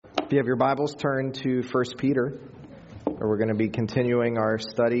If you have your Bibles, turn to 1 Peter, where we're going to be continuing our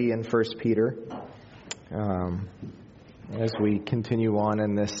study in 1 Peter as we continue on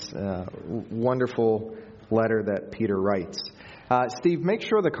in this wonderful letter that Peter writes. Steve, make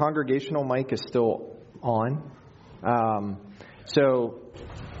sure the congregational mic is still on.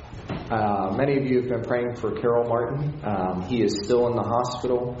 Many of you have been praying for Carol Martin. He is still in the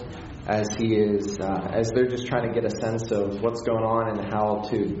hospital as they're just trying to get a sense of what's going on and how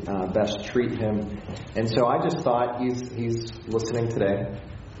to best treat him. And so I just thought he's listening today,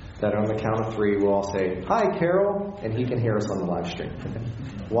 that on the count of three we'll all say, "Hi, Carol," and he can hear us on the live stream. Okay.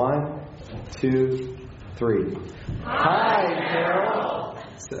 1, 2, 3. Hi, Carol.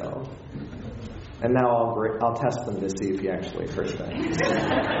 So, and now I'll test them to see if he actually heard that.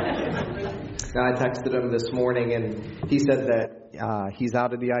 I texted him this morning, and he said that he's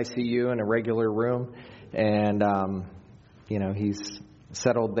out of the ICU in a regular room, and he's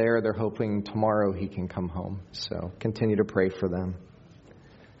settled there. They're hoping tomorrow he can come home. So continue to pray for them.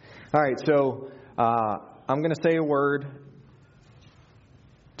 All right, so I'm going to say a word.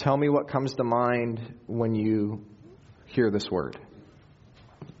 Tell me what comes to mind when you hear this word.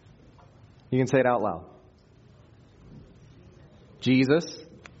 You can say it out loud. Jesus.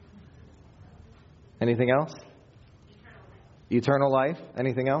 Anything else? Eternal life.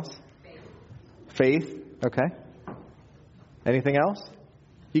 Anything else? Faith. Okay. Anything else?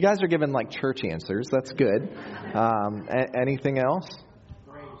 You guys are giving like church answers. That's good. Anything else?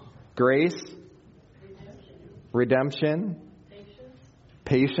 Grace. Redemption.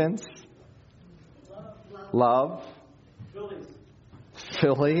 Patience. Love.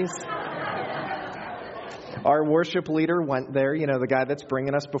 Phillies. Our worship leader went there, the guy that's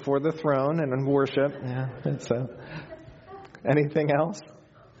bringing us before the throne and in worship. Yeah. So, anything else?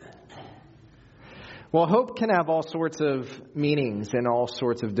 Well, hope can have all sorts of meanings in all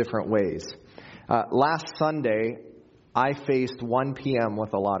sorts of different ways. Last Sunday, I faced 1 p.m.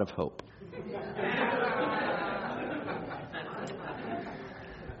 with a lot of hope.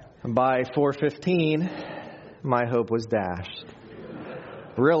 By 4:15, my hope was dashed.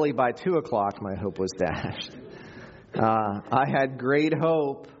 Really, by 2 o'clock, my hope was dashed. I had great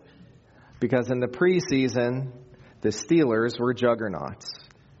hope because in the preseason, the Steelers were juggernauts.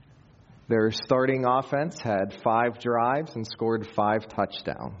 Their starting offense had 5 drives and scored 5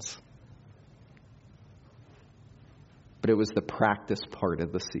 touchdowns. But it was the practice part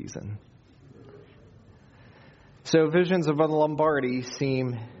of the season. So visions of a Lombardi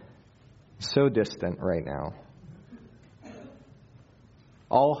seem so distant right now.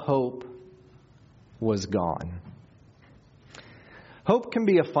 All hope was gone. Hope can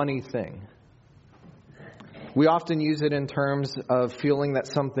be a funny thing. We often use it in terms of feeling that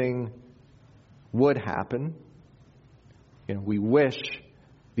something would happen. We wish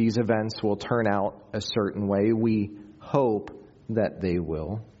these events will turn out a certain way. We hope that they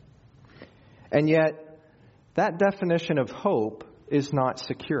will. And yet, that definition of hope is not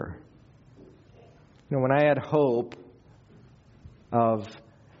secure. When I had hope of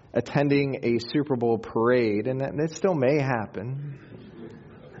attending a Super Bowl parade, and it still may happen.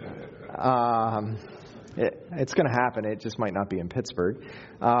 It's going to happen. It just might not be in Pittsburgh.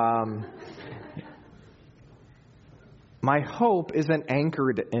 My hope isn't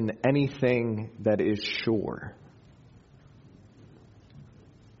anchored in anything that is sure.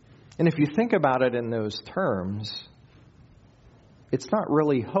 And if you think about it in those terms, it's not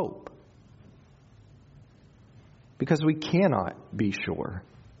really hope. Because we cannot be sure.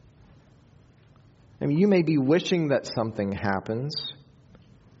 You may be wishing that something happens,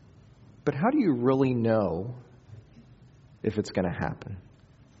 but how do you really know if it's going to happen?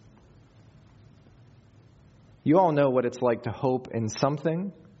 You all know what it's like to hope in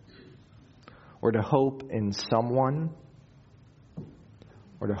something, or to hope in someone,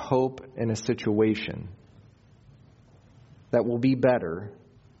 or to hope in a situation that will be better,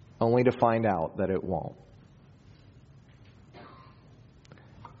 only to find out that it won't.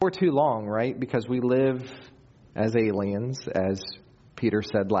 For too long, right? Because we live as aliens, as Peter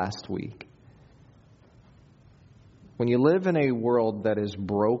said last week. When you live in a world that is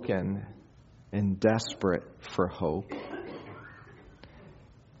broken and desperate for hope,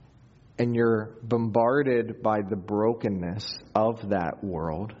 and you're bombarded by the brokenness of that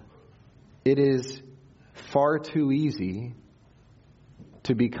world, it is far too easy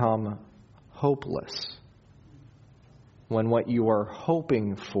to become hopeless. When what you are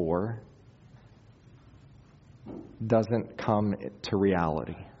hoping for doesn't come to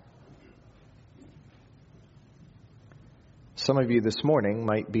reality. Some of you this morning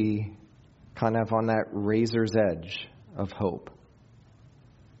might be kind of on that razor's edge of hope.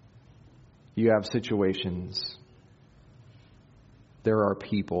 You have situations. There are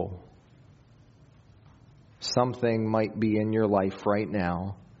people. Something might be in your life right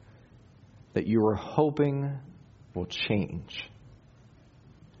now that you are hoping will change.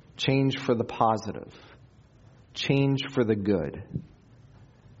 Change for the positive. Change for the good.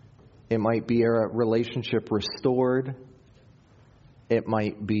 It might be a relationship restored. It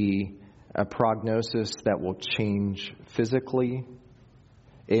might be a prognosis that will change physically.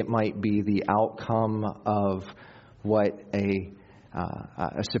 It might be the outcome of what a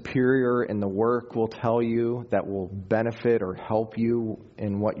superior in the work will tell you that will benefit or help you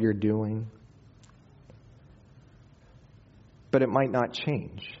in what you're doing. But it might not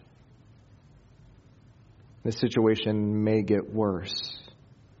change. The situation may get worse.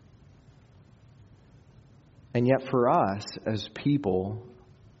 And yet for us as people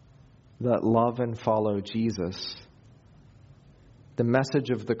that love and follow Jesus, the message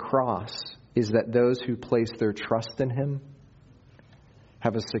of the cross is that those who place their trust in Him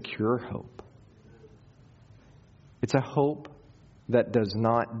have a secure hope. It's a hope that does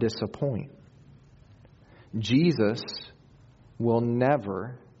not disappoint. Jesus will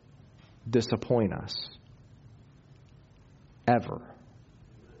never disappoint us. Ever.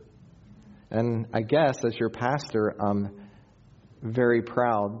 And I guess as your pastor, I'm very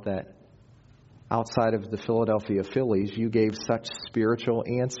proud that outside of the Philadelphia Phillies, you gave such spiritual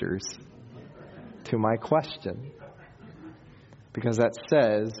answers to my question. Because that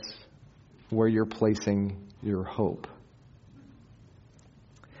says where you're placing your hope.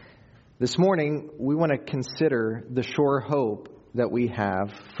 This morning, we want to consider the sure hope that we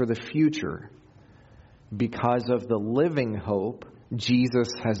have for the future because of the living hope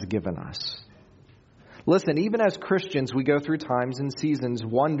Jesus has given us. Listen, even as Christians, we go through times and seasons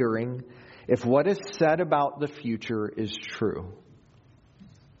wondering if what is said about the future is true.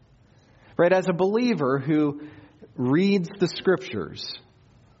 Right? As a believer who reads the Scriptures,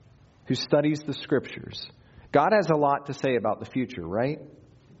 who studies the Scriptures, God has a lot to say about the future, right?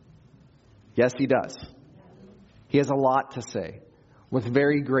 Yes, He does. He has a lot to say with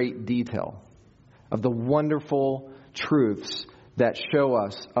very great detail of the wonderful truths that show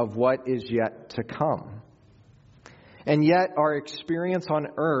us of what is yet to come. And yet our experience on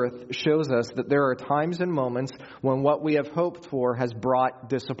earth shows us that there are times and moments when what we have hoped for has brought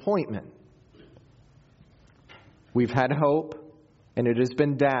disappointment. We've had hope, and it has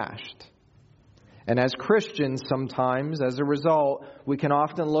been dashed. And as Christians, sometimes, as a result, we can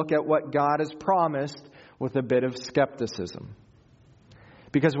often look at what God has promised with a bit of skepticism.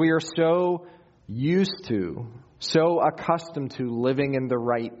 Because we are so used to, so accustomed to living in the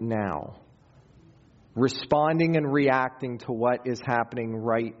right now. Responding and reacting to what is happening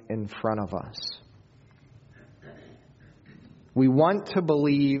right in front of us. We want to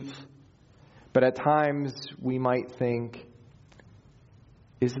believe, but at times we might think,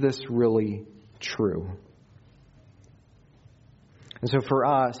 is this really true? And so for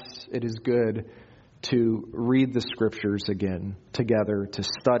us, it is good to read the Scriptures again together, to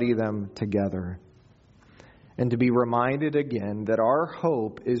study them together, and to be reminded again that our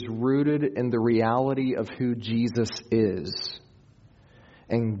hope is rooted in the reality of who Jesus is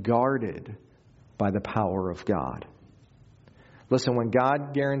and guarded by the power of God. Listen, when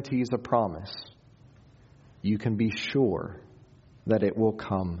God guarantees a promise, you can be sure that it will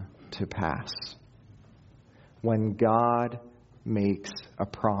come to pass. When God makes a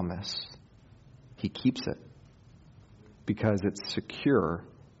promise, He keeps it because it's secure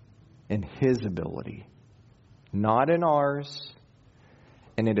in His ability, not in ours,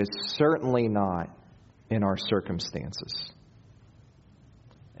 and it is certainly not in our circumstances.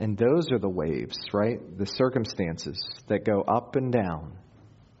 And those are the waves, right? The circumstances that go up and down.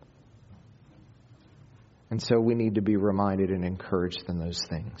 And so we need to be reminded and encouraged in those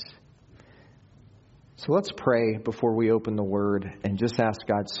things. So let's pray before we open the Word and just ask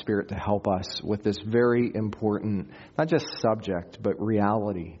God's Spirit to help us with this very important, not just subject, but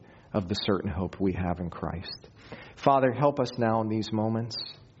reality of the certain hope we have in Christ. Father, help us now in these moments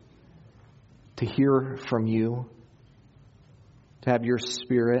to hear from You, to have Your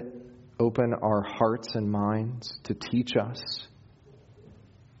Spirit open our hearts and minds to teach us,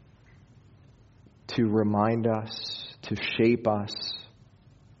 to remind us, to shape us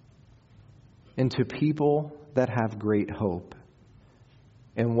into people that have great hope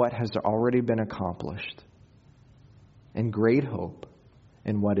in what has already been accomplished and great hope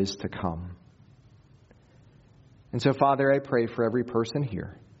in what is to come. And so, Father, I pray for every person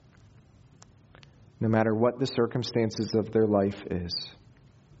here, no matter what the circumstances of their life is,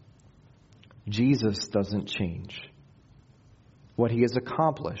 Jesus doesn't change. What he has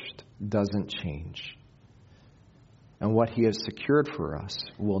accomplished doesn't change. And what he has secured for us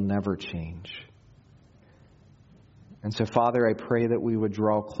will never change. And so, Father, I pray that we would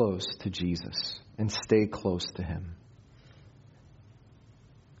draw close to Jesus and stay close to him.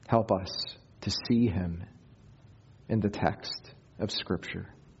 Help us to see him in the text of Scripture,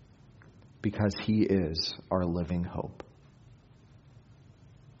 because he is our living hope.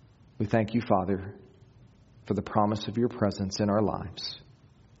 We thank you, Father, for the promise of your presence in our lives.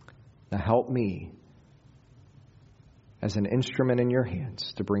 Now help me as an instrument in your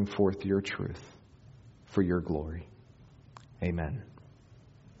hands to bring forth your truth for your glory. Amen.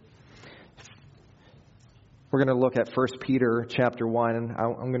 We're going to look at 1 Peter chapter 1.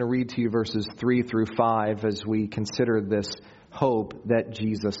 I'm going to read to you verses 3 through 5 as we consider this hope that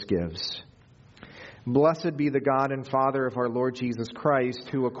Jesus gives. Blessed be the God and Father of our Lord Jesus Christ,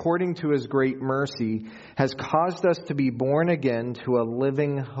 who according to his great mercy has caused us to be born again to a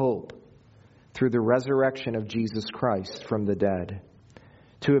living hope through the resurrection of Jesus Christ from the dead,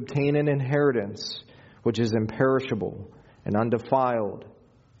 to obtain an inheritance which is imperishable and undefiled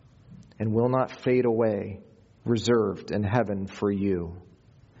and will not fade away, reserved in heaven for you,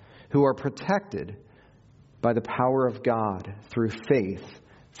 who are protected by the power of God through faith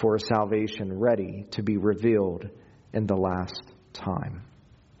for a salvation ready to be revealed in the last time.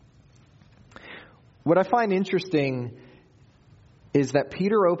 What I find interesting is that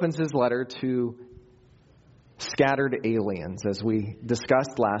Peter opens his letter to scattered aliens, as we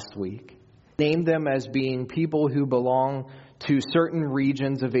discussed last week. Named them as being people who belong to certain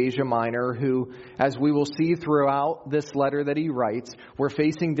regions of Asia Minor who, as we will see throughout this letter that he writes, were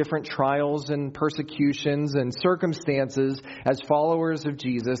facing different trials and persecutions and circumstances as followers of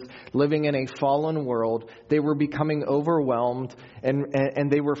Jesus, living in a fallen world. They were becoming overwhelmed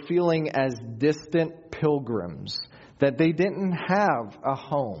and they were feeling as distant pilgrims, that they didn't have a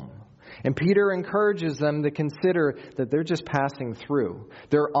home. And Peter encourages them to consider that they're just passing through.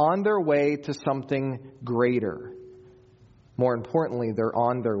 They're on their way to something greater. More importantly, they're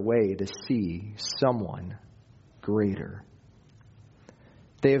on their way to see someone greater.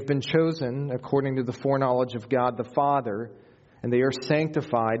 They have been chosen according to the foreknowledge of God the Father, and they are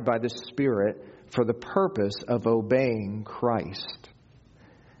sanctified by the Spirit for the purpose of obeying Christ.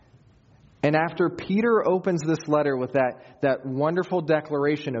 And after Peter opens this letter with that wonderful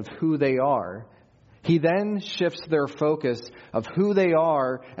declaration of who they are, he then shifts their focus of who they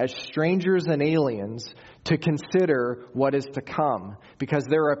are as strangers and aliens to consider what is to come. Because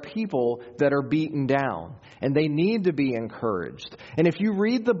there are people that are beaten down and they need to be encouraged. And if you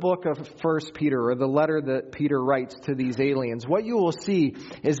read the book of 1 Peter, or the letter that Peter writes to these aliens, what you will see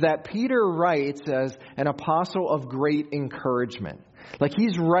is that Peter writes as an apostle of great encouragement. Like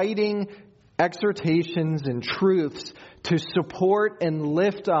he's writing exhortations and truths to support and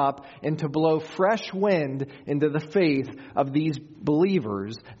lift up and to blow fresh wind into the faith of these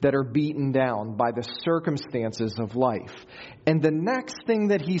believers that are beaten down by the circumstances of life. And the next thing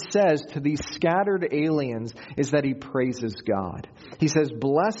that he says to these scattered aliens is that he praises God. He says,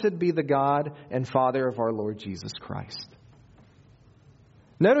 "Blessed be the God and Father of our Lord Jesus Christ."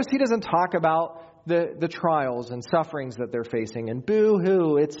 Notice he doesn't talk about the trials and sufferings that they're facing. And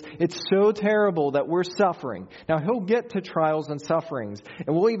boo-hoo, it's so terrible that we're suffering. Now, he'll get to trials and sufferings,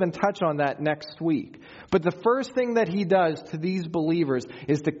 and we'll even touch on that next week. But the first thing that he does to these believers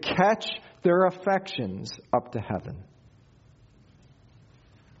is to catch their affections up to heaven.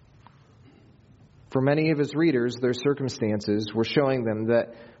 For many of his readers, their circumstances were showing them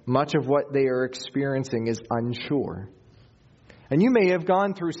that much of what they are experiencing is unsure. And you may have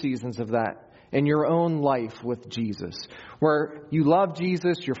gone through seasons of that in your own life with Jesus, where you love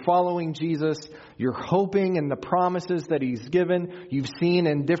Jesus, you're following Jesus, you're hoping in the promises that he's given, you've seen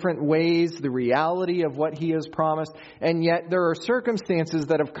in different ways the reality of what he has promised, and yet there are circumstances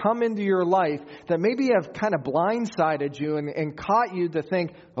that have come into your life that maybe have kind of blindsided you and caught you to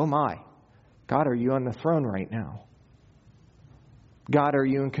think, oh my, God, are you on the throne right now? God, are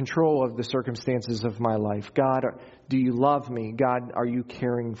you in control of the circumstances of my life? God, do you love me? God, are you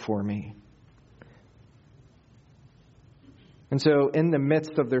caring for me? And so in the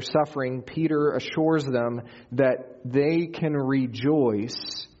midst of their suffering, Peter assures them that they can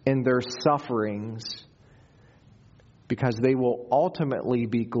rejoice in their sufferings because they will ultimately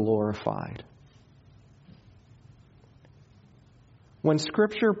be glorified. When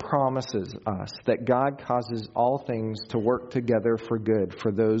Scripture promises us that God causes all things to work together for good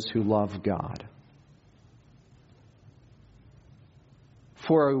for those who love God,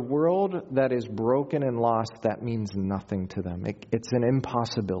 for a world that is broken and lost, that means nothing to them. It's an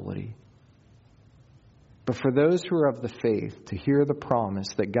impossibility. But for those who are of the faith, to hear the promise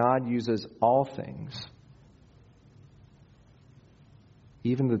that God uses all things,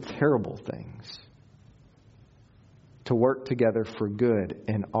 even the terrible things, to work together for good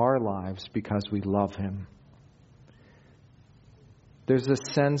in our lives because we love Him. There's a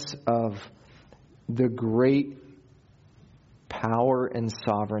sense of the great power and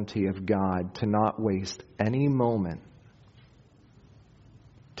sovereignty of God to not waste any moment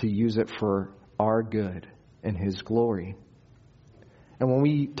to use it for our good and His glory. And when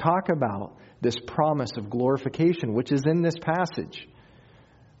we talk about this promise of glorification, which is in this passage,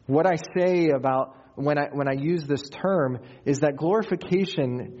 what I say about when I use this term is that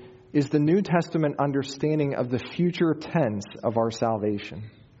glorification is the New Testament understanding of the future tense of our salvation.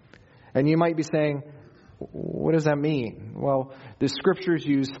 And you might be saying, what does that mean? Well, the Scriptures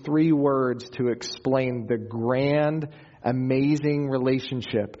use 3 words to explain the grand, amazing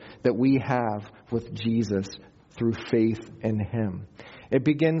relationship that we have with Jesus through faith in Him. It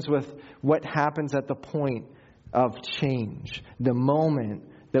begins with what happens at the point of change, the moment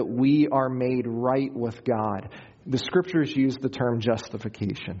that we are made right with God. The Scriptures use the term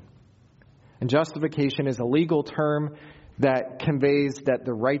justification. And justification is a legal term that conveys that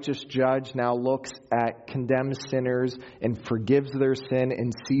the righteous judge now looks at condemned sinners and forgives their sin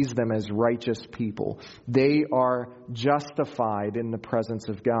and sees them as righteous people. They are justified in the presence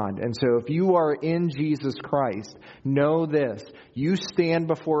of God. And so if you are in Jesus Christ, know this: you stand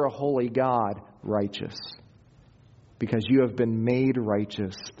before a holy God righteous, because you have been made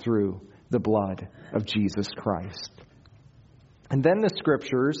righteous through the blood of Jesus Christ. And then the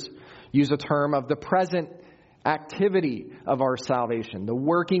Scriptures use a term of the present activity of our salvation, the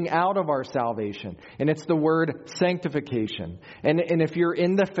working out of our salvation. And it's the word sanctification. And if you're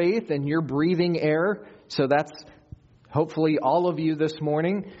in the faith and you're breathing air, so that's hopefully all of you this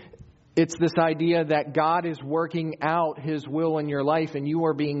morning, it's this idea that God is working out His will in your life and you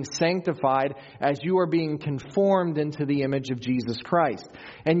are being sanctified as you are being conformed into the image of Jesus Christ.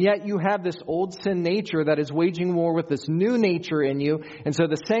 And yet you have this old sin nature that is waging war with this new nature in you. And so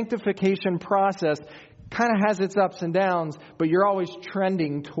the sanctification process kind of has its ups and downs, but you're always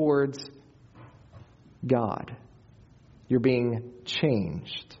trending towards God. You're being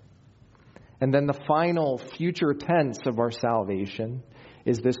changed. And then the final future tense of our salvation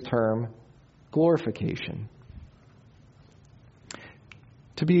is this term, glorification.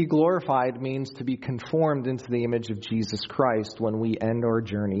 To be glorified means to be conformed into the image of Jesus Christ when we end our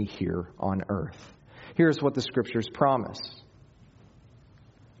journey here on earth. Here's what the Scriptures promise.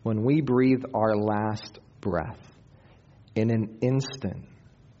 When we breathe our last breath, in an instant,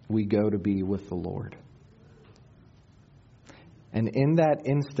 we go to be with the Lord. And in that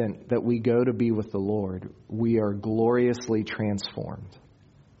instant that we go to be with the Lord, we are gloriously transformed.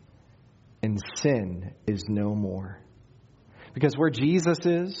 And sin is no more. Because where Jesus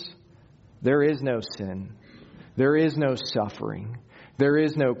is, there is no sin. There is no suffering. There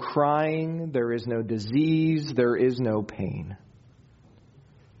is no crying. There is no disease. There is no pain.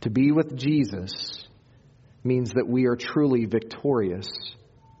 To be with Jesus means that we are truly victorious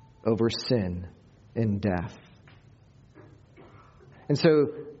over sin and death. And so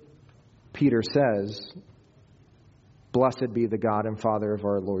Peter says, "Blessed be the God and Father of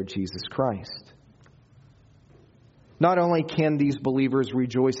our Lord Jesus Christ." Not only can these believers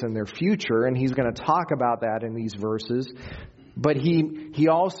rejoice in their future, and he's going to talk about that in these verses, but he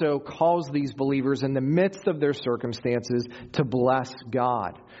also calls these believers in the midst of their circumstances to bless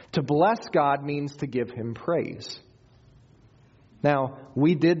God. To bless God means to give Him praise. Now,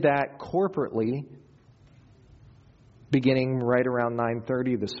 we did that corporately beginning right around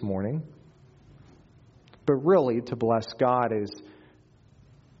 9:30 this morning. But really, to bless God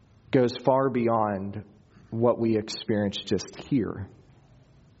goes far beyond what we experienced just here.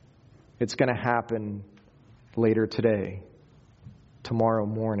 It's going to happen later today, tomorrow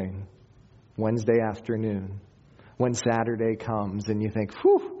morning, Wednesday afternoon, when Saturday comes and you think,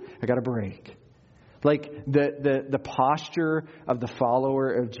 whew, I got a break. Like the posture of the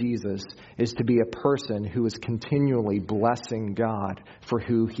follower of Jesus is to be a person who is continually blessing God for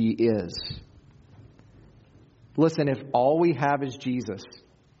who He is. Listen, if all we have is Jesus,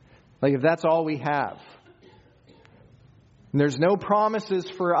 like if that's all we have, and there's no promises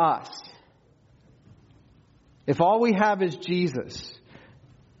for us, if all we have is Jesus,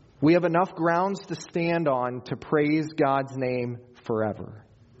 we have enough grounds to stand on to praise God's name forever.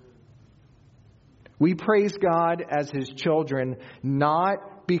 We praise God as His children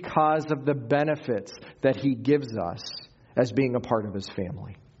not because of the benefits that He gives us as being a part of His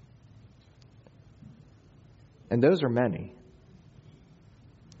family. And those are many.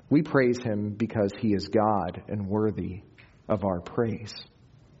 We praise him because he is God and worthy of our praise.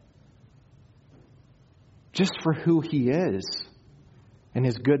 Just for who he is and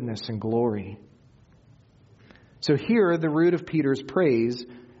his goodness and glory. So here, the root of Peter's praise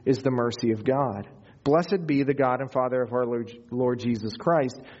is the mercy of God. Blessed be the God and Father of our Lord Jesus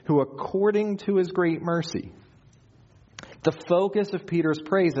Christ, who according to his great mercy. The focus of Peter's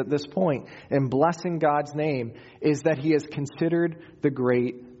praise at this point in blessing God's name is that he has considered the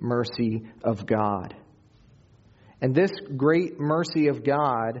great mercy of God. And this great mercy of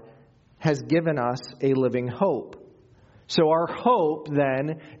God has given us a living hope. So our hope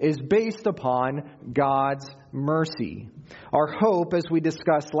then is based upon God's mercy. Our hope, as we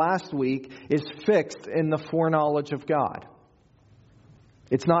discussed last week, is fixed in the foreknowledge of God.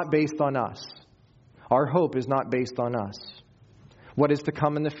 It's not based on us. Our hope is not based on us. What is to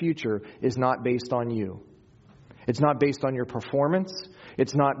come in the future is not based on you. It's not based on your performance.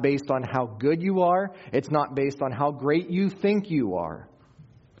 It's not based on how good you are. It's not based on how great you think you are.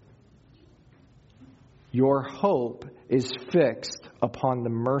 Your hope is fixed upon the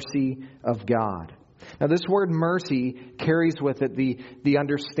mercy of God. Now, this word mercy carries with it the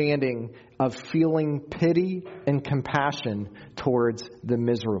understanding of feeling pity and compassion towards the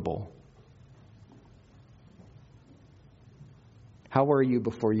miserable. How were you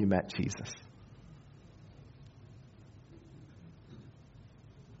before you met Jesus?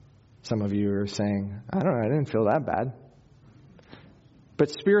 Some of you are saying, I don't know, I didn't feel that bad. But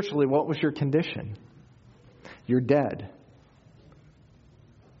spiritually, what was your condition? You're dead.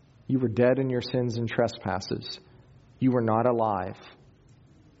 You were dead in your sins and trespasses. You were not alive.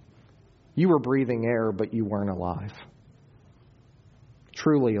 You were breathing air, but you weren't alive.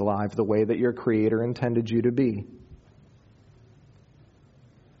 Truly alive the way that your Creator intended you to be.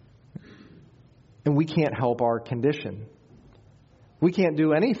 And we can't help our condition. We can't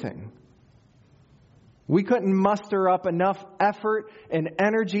do anything. We couldn't muster up enough effort and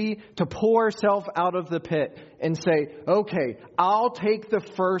energy to pull ourselves out of the pit and say, okay, I'll take the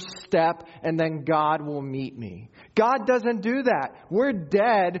first step and then God will meet me. God doesn't do that. We're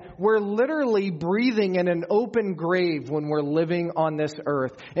dead. We're literally breathing in an open grave when we're living on this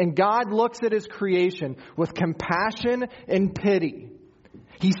earth. And God looks at his creation with compassion and pity.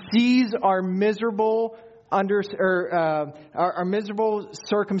 He sees our miserable our miserable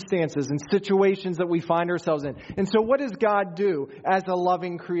circumstances and situations that we find ourselves in. And so what does God do as a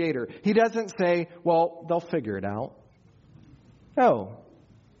loving creator? He doesn't say, well, they'll figure it out. No.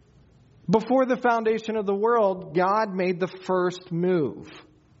 Before the foundation of the world, God made the first move.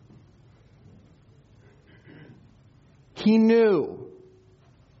 He knew.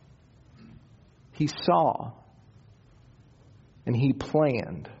 He saw. And he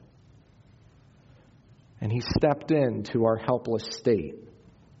planned. And he stepped into our helpless state.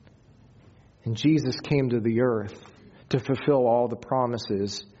 And Jesus came to the earth to fulfill all the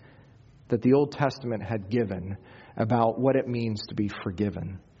promises that the Old Testament had given about what it means to be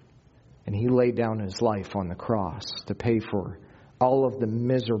forgiven. And he laid down his life on the cross to pay for all of the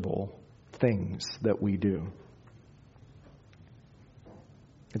miserable things that we do.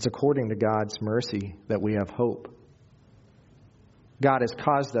 It's according to God's mercy that we have hope. God has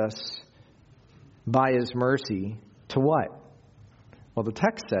caused us by his mercy to what? Well, the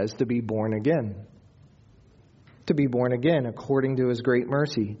text says to be born again. To be born again according to his great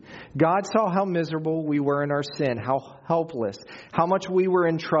mercy. God saw how miserable we were in our sin, how helpless, how much we were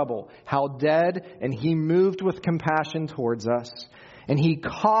in trouble, how dead, and he moved with compassion towards us. And he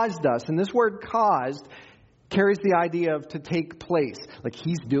caused us, and this word caused carries the idea of to take place, like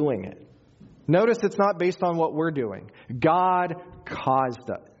he's doing it. Notice it's not based on what we're doing. God caused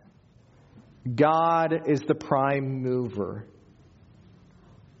us. God is the prime mover.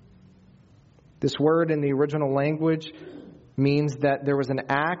 This word in the original language means that there was an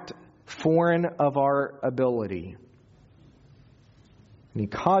act foreign of our ability. And he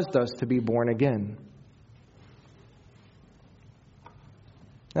caused us to be born again.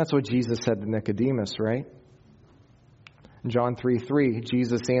 That's what Jesus said to Nicodemus, right? In John 3:3,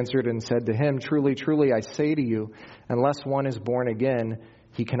 Jesus answered and said to him, "Truly, truly, I say to you, unless one is born again,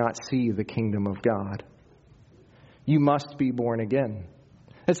 he cannot see the kingdom of God." You must be born again.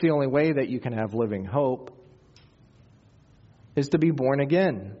 That's the only way that you can have living hope, is to be born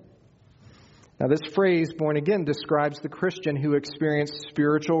again. Now, this phrase, born again, describes the Christian who experienced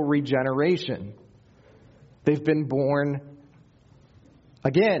spiritual regeneration. They've been born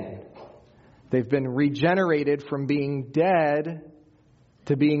again. They've been regenerated from being dead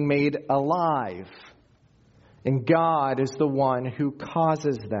to being made alive. And God is the one who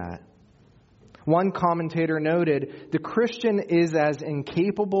causes that. One commentator noted, the Christian is as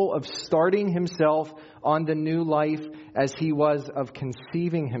incapable of starting himself on the new life as he was of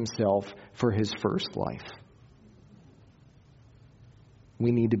conceiving himself for his first life.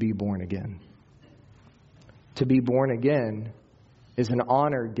 We need to be born again. To be born again is an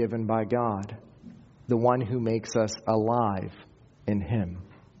honor given by God, the one who makes us alive in Him.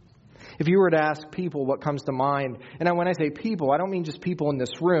 If you were to ask people what comes to mind, and when I say people, I don't mean just people in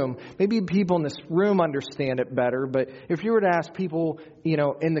this room. Maybe people in this room understand it better, but if you were to ask people,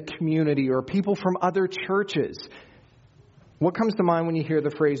 in the community or people from other churches, what comes to mind when you hear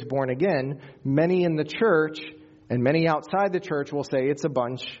the phrase born again? Many in the church and many outside the church will say it's a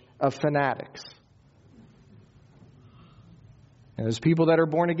bunch of fanatics. And those people that are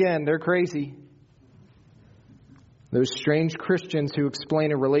born again, they're crazy. Those strange Christians who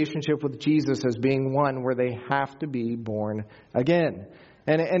explain a relationship with Jesus as being one where they have to be born again.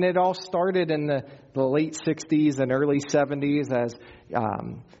 And it all started in the late 60s and early 70s as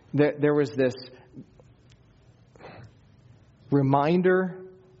there was this reminder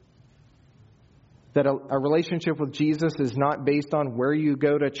that a relationship with Jesus is not based on where you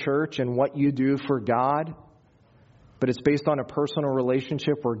go to church and what you do for God, but it's based on a personal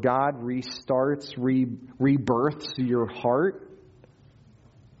relationship where God restarts, rebirths your heart.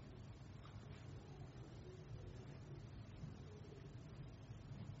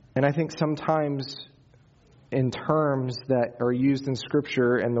 And I think sometimes in terms that are used in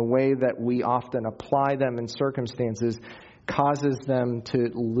Scripture and the way that we often apply them in circumstances causes them to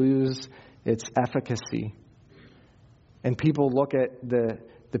lose its efficacy. And people look at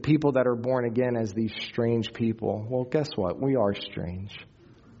the people that are born again as these strange people. Well, guess what? We are strange.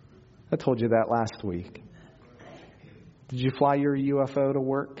 I told you that last week. Did you fly your UFO to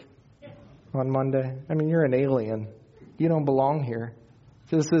work on Monday? I mean, you're an alien. You don't belong here.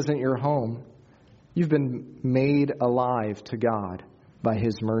 This isn't your home. You've been made alive to God by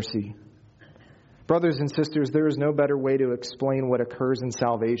His mercy. Brothers and sisters, there is no better way to explain what occurs in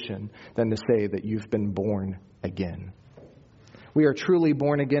salvation than to say that you've been born again. We are truly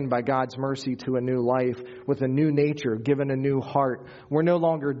born again by God's mercy to a new life with a new nature, given a new heart. We're no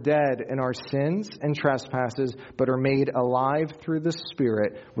longer dead in our sins and trespasses, but are made alive through the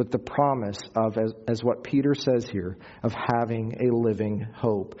Spirit with the promise of, as what Peter says here, of having a living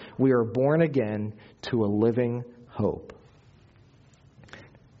hope. We are born again to a living hope.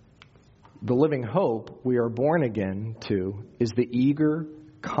 The living hope we are born again to is the eager,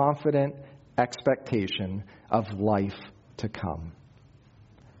 confident expectation of life to come.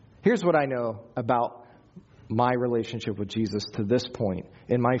 Here's what I know about my relationship with Jesus to this point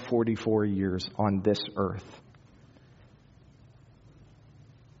in my 44 years on this earth.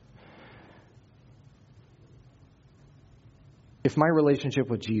 If my relationship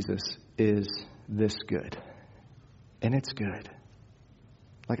with Jesus is this good, and it's good,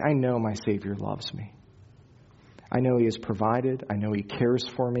 like I know my Savior loves me. I know He has provided. I know He cares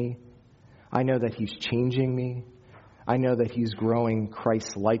for me. I know that He's changing me. I know that He's growing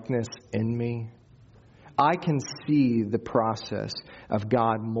Christ-likeness in me. I can see the process of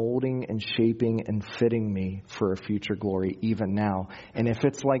God molding and shaping and fitting me for a future glory even now. And if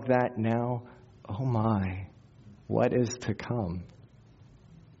it's like that now, oh my, what is to come?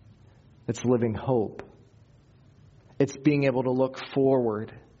 It's living hope. It's being able to look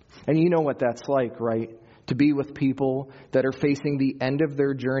forward. And you know what that's like, right? To be with people that are facing the end of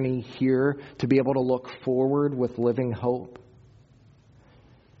their journey here, to be able to look forward with living hope.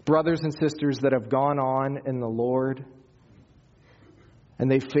 Brothers and sisters that have gone on in the Lord, and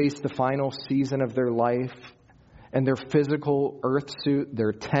they face the final season of their life, and their physical earth suit,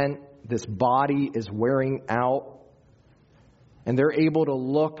 their tent, this body is wearing out. And they're able to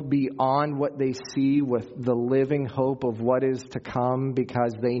look beyond what they see with the living hope of what is to come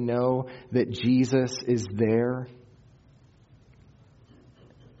because they know that Jesus is there.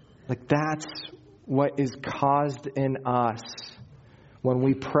 Like that's what is caused in us when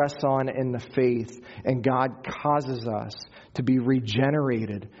we press on in the faith and God causes us to be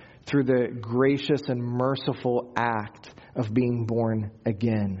regenerated through the gracious and merciful act of being born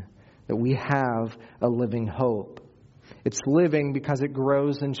again. That we have a living hope. It's living because it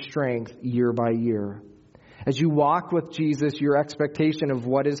grows in strength year by year. As you walk with Jesus, your expectation of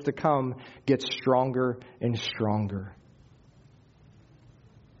what is to come gets stronger and stronger.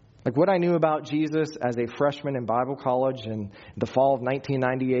 Like what I knew about Jesus as a freshman in Bible college in the fall of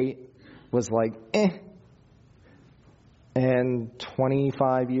 1998 was like, And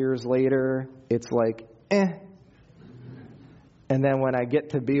 25 years later, it's like, And then when I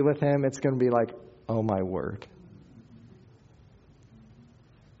get to be with Him, it's going to be like, oh my word.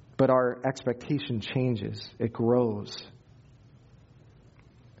 But our expectation changes. It grows.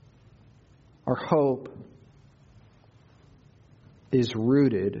 Our hope is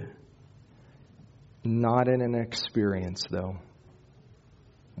rooted not in an experience, though.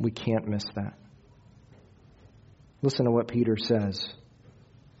 We can't miss that. Listen to what Peter says.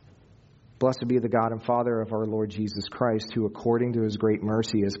 Blessed be the God and Father of our Lord Jesus Christ, who according to his great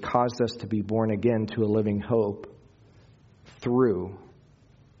mercy has caused us to be born again to a living hope through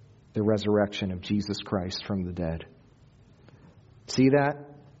the resurrection of Jesus Christ from the dead. See that?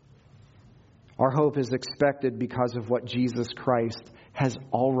 Our hope is expected because of what Jesus Christ has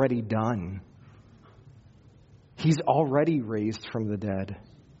already done. He's already raised from the dead.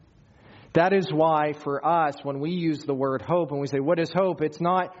 That is why for us, when we use the word hope and we say, what is hope? It's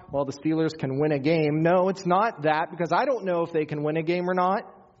not, well, the Steelers can win a game. No, it's not that, because I don't know if they can win a game or not.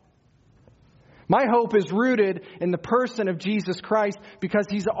 My hope is rooted in the person of Jesus Christ because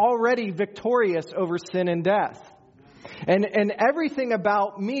he's already victorious over sin and death. And everything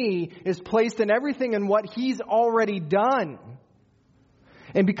about me is placed in everything in what he's already done.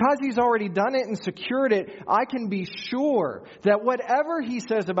 And because he's already done it and secured it, I can be sure that whatever he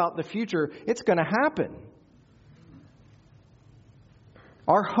says about the future, it's going to happen.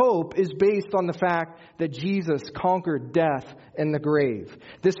 Our hope is based on the fact that Jesus conquered death and the grave.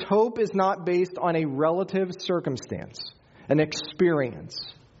 This hope is not based on a relative circumstance, an experience.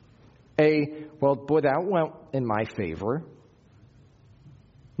 Well, boy, that went in my favor.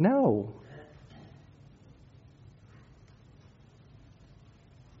 No.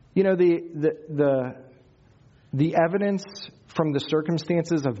 You know, the evidence from the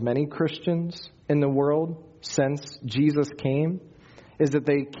circumstances of many Christians in the world since Jesus came is that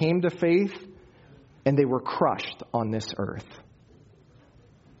they came to faith and they were crushed on this earth.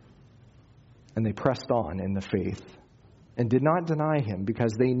 And they pressed on in the faith and did not deny him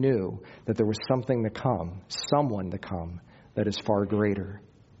because they knew that there was something to come, someone to come that is far greater.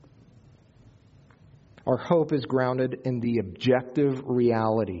 Our hope is grounded in the objective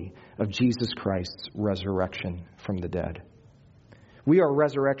reality of Jesus Christ's resurrection from the dead. We are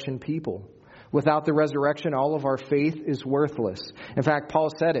resurrection people. Without the resurrection, all of our faith is worthless. In fact, Paul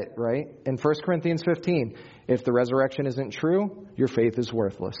said it, right? In 1 Corinthians 15, if the resurrection isn't true, your faith is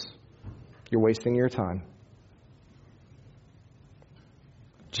worthless. You're wasting your time.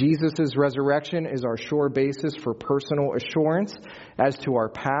 Jesus' resurrection is our sure basis for personal assurance as to our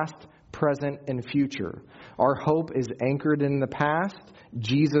past, present, and future. Our hope is anchored in the past.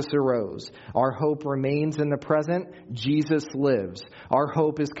 Jesus arose. Our hope remains in the present. Jesus lives. Our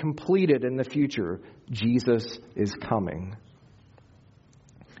hope is completed in the future. Jesus is coming.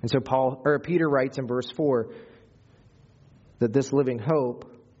 And so Peter writes in verse 4 that this living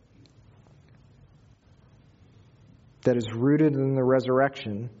hope that is rooted in the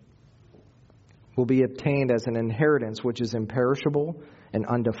resurrection will be obtained as an inheritance which is imperishable and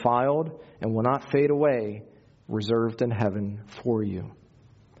undefiled and will not fade away, reserved in heaven for you.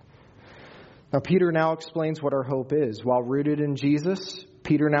 Now, Peter now explains what our hope is. While rooted in Jesus,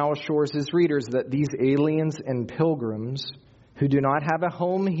 Peter now assures his readers that these aliens and pilgrims who do not have a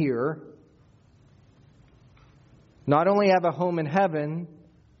home here not only have a home in heaven,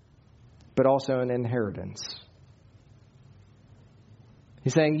 but also an inheritance.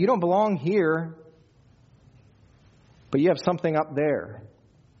 He's saying, you don't belong here, but you have something up there.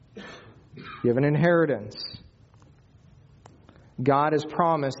 You have an inheritance. God has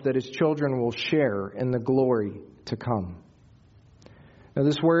promised that his children will share in the glory to come. Now,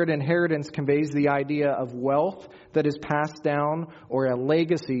 this word inheritance conveys the idea of wealth that is passed down or a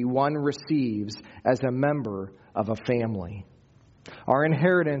legacy one receives as a member of a family. Our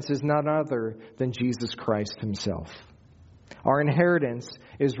inheritance is none other than Jesus Christ himself. Our inheritance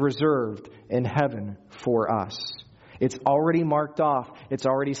is reserved in heaven for us. It's already marked off. It's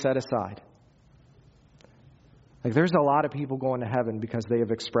already set aside. Like, there's a lot of people going to heaven because they have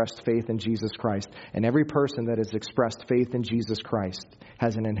expressed faith in Jesus Christ. And every person that has expressed faith in Jesus Christ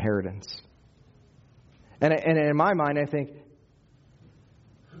has an inheritance. And in my mind, I think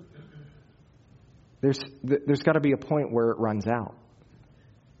there's got to be a point where it runs out.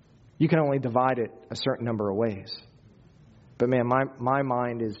 You can only divide it a certain number of ways. But man, my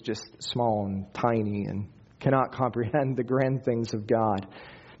mind is just small and tiny and cannot comprehend the grand things of God.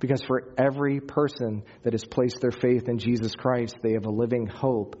 Because for every person that has placed their faith in Jesus Christ, they have a living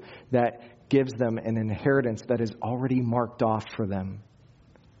hope that gives them an inheritance that is already marked off for them.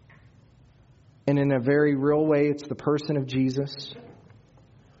 And in a very real way, it's the person of Jesus.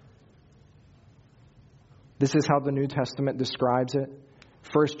 This is how the New Testament describes it.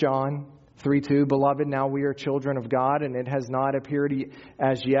 1 John 3:2, Beloved, now we are children of God, and it has not appeared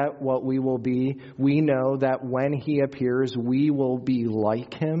as yet what we will be. We know that when He appears, we will be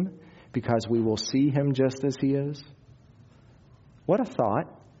like Him, because we will see Him just as He is. What a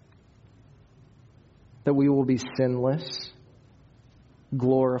thought. That we will be sinless,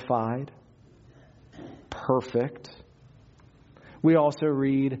 glorified, perfect. We also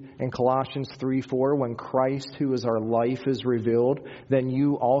read in Colossians 3:4, when Christ, who is our life, is revealed, then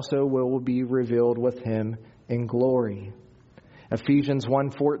you also will be revealed with Him in glory. Ephesians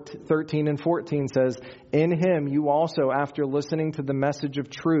 1:13 and 14 says, In Him you also, after listening to the message of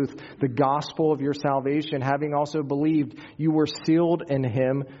truth, the gospel of your salvation, having also believed, you were sealed in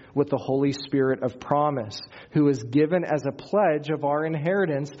Him with the Holy Spirit of promise, who is given as a pledge of our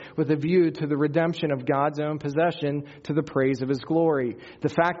inheritance with a view to the redemption of God's own possession to the praise of His glory. The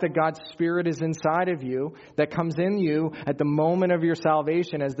fact that God's Spirit is inside of you, that comes in you at the moment of your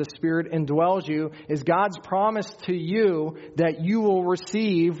salvation as the Spirit indwells you, is God's promise to you that you will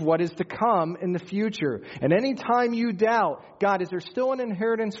receive what is to come in the future. And any time you doubt, God, is there still an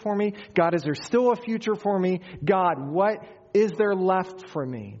inheritance for me? God, is there still a future for me? God, what is there left for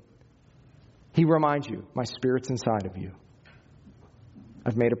me? He reminds you, my Spirit's inside of you.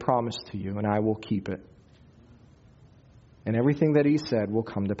 I've made a promise to you, and I will keep it. And everything that He said will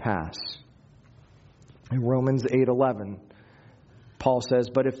come to pass. In Romans 8:11, Paul says,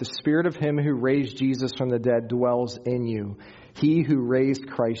 But if the Spirit of Him who raised Jesus from the dead dwells in you, He who raised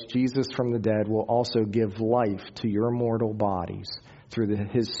Christ Jesus from the dead will also give life to your mortal bodies through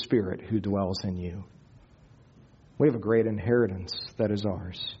His Spirit who dwells in you. We have a great inheritance that is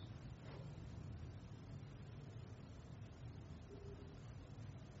ours.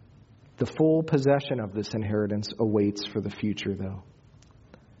 The full possession of this inheritance awaits for the future, though.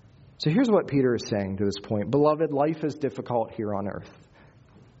 So here's what Peter is saying to this point. Beloved, life is difficult here on earth.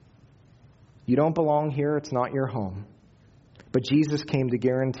 You don't belong here. It's not your home. But Jesus came to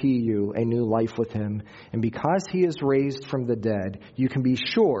guarantee you a new life with Him. And because He is raised from the dead, you can be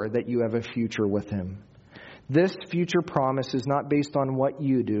sure that you have a future with Him. This future promise is not based on what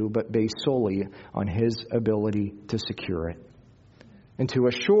you do, but based solely on His ability to secure it. And to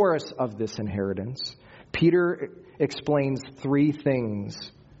assure us of this inheritance, Peter explains three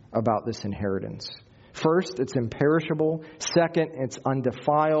things about this inheritance. First, it's imperishable. Second, it's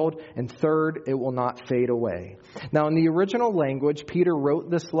undefiled. And third, it will not fade away. Now, in the original language Peter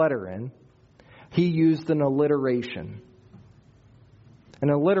wrote this letter in, he used an alliteration. An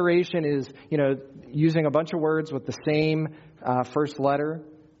alliteration is, using a bunch of words with the same first letter,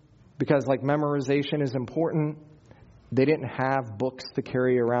 because memorization is important. They didn't have books to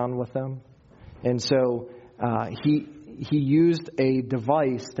carry around with them. And so he used a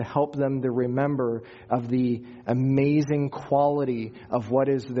device to help them to remember of the amazing quality of what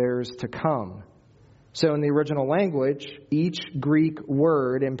is theirs to come. So in the original language, each Greek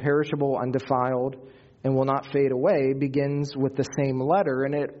word, imperishable, undefiled, and will not fade away, begins with the same letter,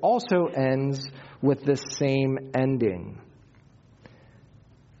 and it also ends with the same ending.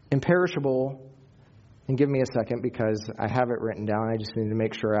 Imperishable, and give me a second because I have it written down. I just need to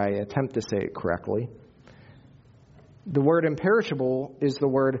make sure I attempt to say it correctly. The word imperishable is the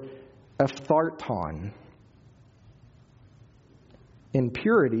word aphtharton. In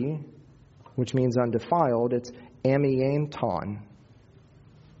purity, which means undefiled, it's amianton.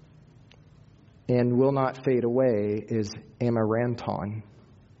 And will not fade away is amaranton.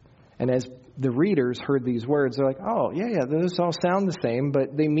 And as the readers heard these words, they're like, oh, yeah, those all sound the same,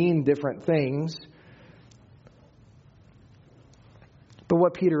 but they mean different things. But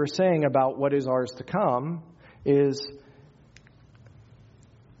what Peter is saying about what is ours to come is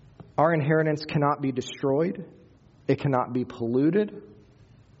our inheritance cannot be destroyed, it cannot be polluted,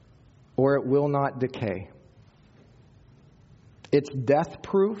 or it will not decay. It's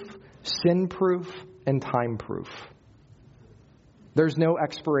death-proof, sin-proof, and time-proof. There's no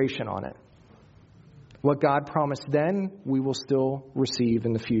expiration on it. What God promised then, we will still receive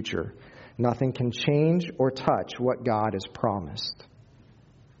in the future. Nothing can change or touch what God has promised.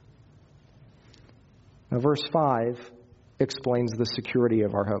 Now, verse 5 explains the security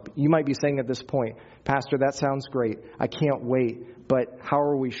of our hope. You might be saying at this point, Pastor, that sounds great. I can't wait. But how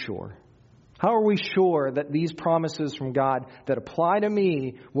are we sure? How are we sure that these promises from God that apply to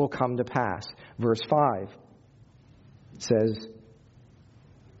me will come to pass? Verse 5 says,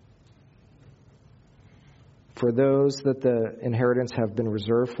 For those that the inheritance have been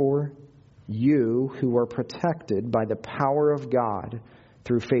reserved for, you who are protected by the power of God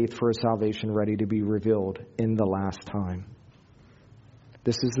through faith for a salvation ready to be revealed in the last time.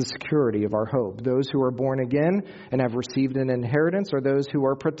 This is the security of our hope. Those who are born again and have received an inheritance are those who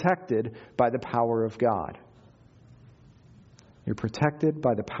are protected by the power of God. You're protected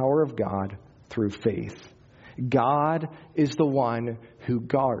by the power of God through faith. God is the one who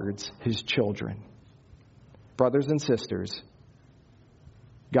guards his children. Brothers and sisters,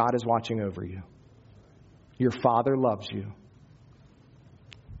 God is watching over you. Your Father loves you.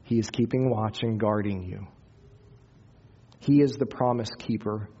 He is keeping watch and guarding you. He is the promise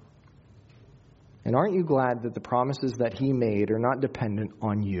keeper. And aren't you glad that the promises that he made are not dependent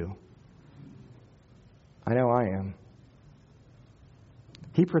on you? I know I am.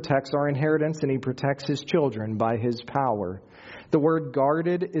 He protects our inheritance and he protects his children by his power. The word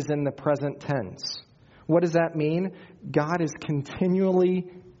guarded is in the present tense. What does that mean? God is continually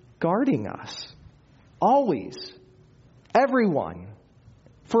guarding us. Always. Everyone.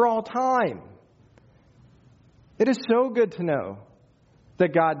 For all time. It is so good to know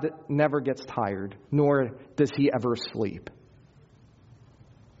that God never gets tired, nor does he ever sleep.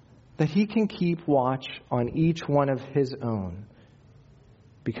 That he can keep watch on each one of his own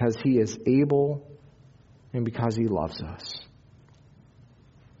because he is able and because he loves us.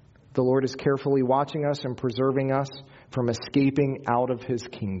 The Lord is carefully watching us and preserving us from escaping out of his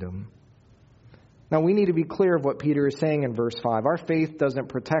kingdom. Now, we need to be clear of what Peter is saying in verse 5. Our faith doesn't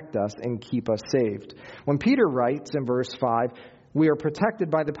protect us and keep us saved. When Peter writes in verse 5, we are protected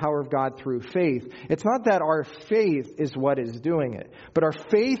by the power of God through faith. It's not that our faith is what is doing it, but our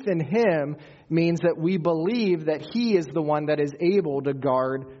faith in him means that we believe that he is the one that is able to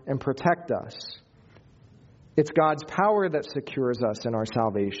guard and protect us. It's God's power that secures us in our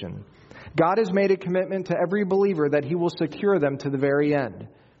salvation. God has made a commitment to every believer that he will secure them to the very end.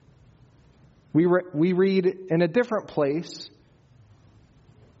 We read in a different place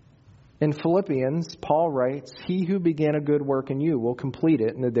in Philippians, Paul writes, "He who began a good work in you will complete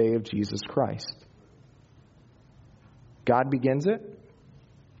it in the day of Jesus Christ." God begins it,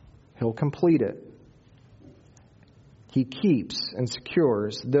 he'll complete it. He keeps and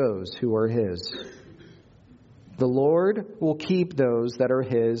secures those who are his. The Lord will keep those that are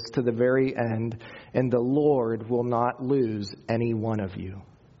his to the very end, and the Lord will not lose any one of you.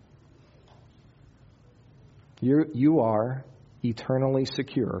 You are eternally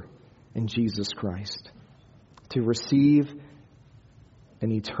secure in Jesus Christ to receive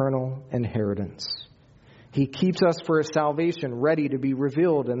an eternal inheritance. He keeps us for a salvation ready to be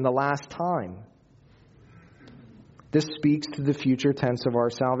revealed in the last time. This speaks to the future tense of our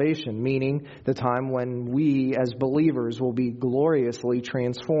salvation, meaning the time when we as believers will be gloriously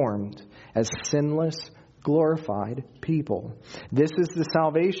transformed as sinless, glorified people. This is the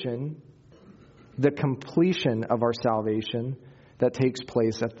salvation, the completion of our salvation that takes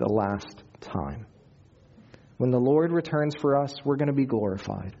place at the last time. When the Lord returns for us, we're going to be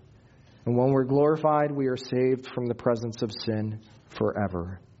glorified. And when we're glorified, we are saved from the presence of sin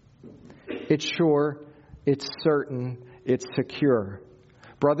forever. It's sure, it's certain, it's secure.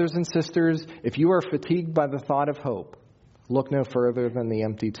 Brothers and sisters, if you are fatigued by the thought of hope, look no further than the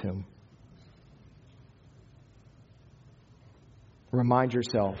empty tomb. Remind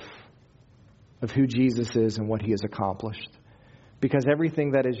yourself of who Jesus is and what he has accomplished. Because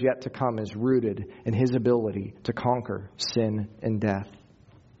everything that is yet to come is rooted in his ability to conquer sin and death.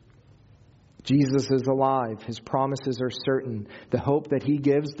 Jesus is alive. His promises are certain. The hope that he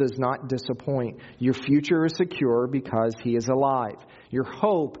gives does not disappoint. Your future is secure because he is alive. Your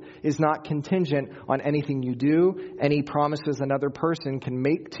hope is not contingent on anything you do, any promises another person can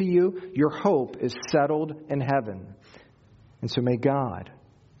make to you. Your hope is settled in heaven. And so may God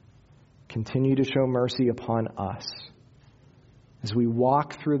continue to show mercy upon us as we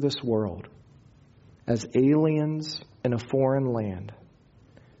walk through this world as aliens in a foreign land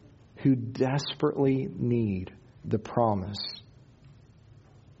who desperately need the promise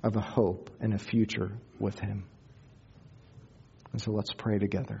of a hope and a future with him. And so let's pray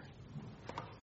together.